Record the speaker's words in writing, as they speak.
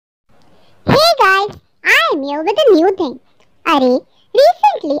am here with a new thing. Arey,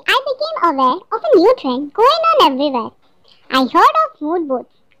 recently I became aware of a new trend going on everywhere. I heard of mood boards.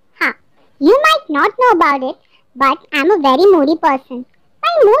 You might not know about it, but I'm a very moody person.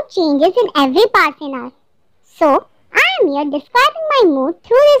 My mood changes in every passing hour. So, I am here describing my mood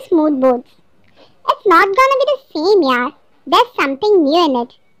through these mood boards. It's not gonna be the same, yaar. There's something new in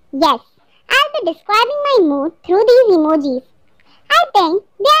it. Yes, I'll be describing my mood through these emojis. I think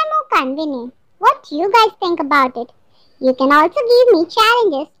they are more convenient. What do you guys think about it? You can also give me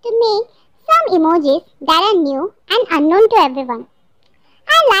challenges to make some emojis that are new and unknown to everyone.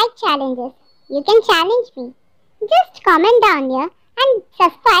 I like challenges. You can challenge me. Just comment down here and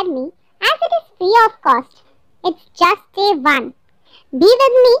subscribe me as it is free of cost. It's just day 1. Be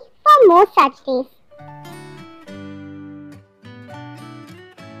with me for more such days.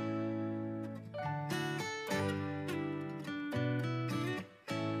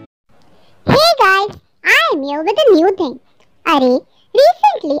 Hey guys, I am here with a new thing. Arey,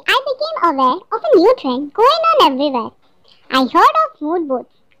 recently I became aware of a new trend going on everywhere. I heard of mood boards.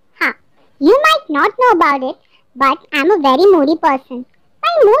 You might not know about it, but I'm a very moody person.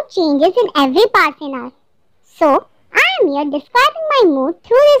 My mood changes in every passing hour. So, I am here describing my mood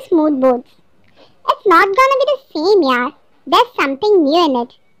through these mood boards. It's not gonna be the same, yaar. There's something new in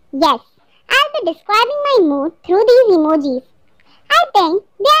it. Yes, I'll be describing my mood through these emojis. I think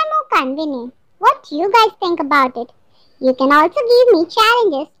they are more convenient. What do you guys think about it? You can also give me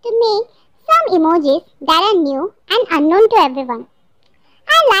challenges to make some emojis that are new and unknown to everyone.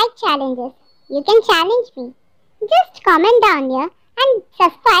 I like challenges. You can challenge me. Just comment down here and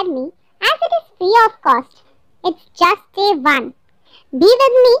subscribe me as it is free of cost. It's just day 1. Be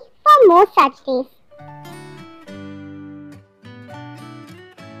with me for more such days.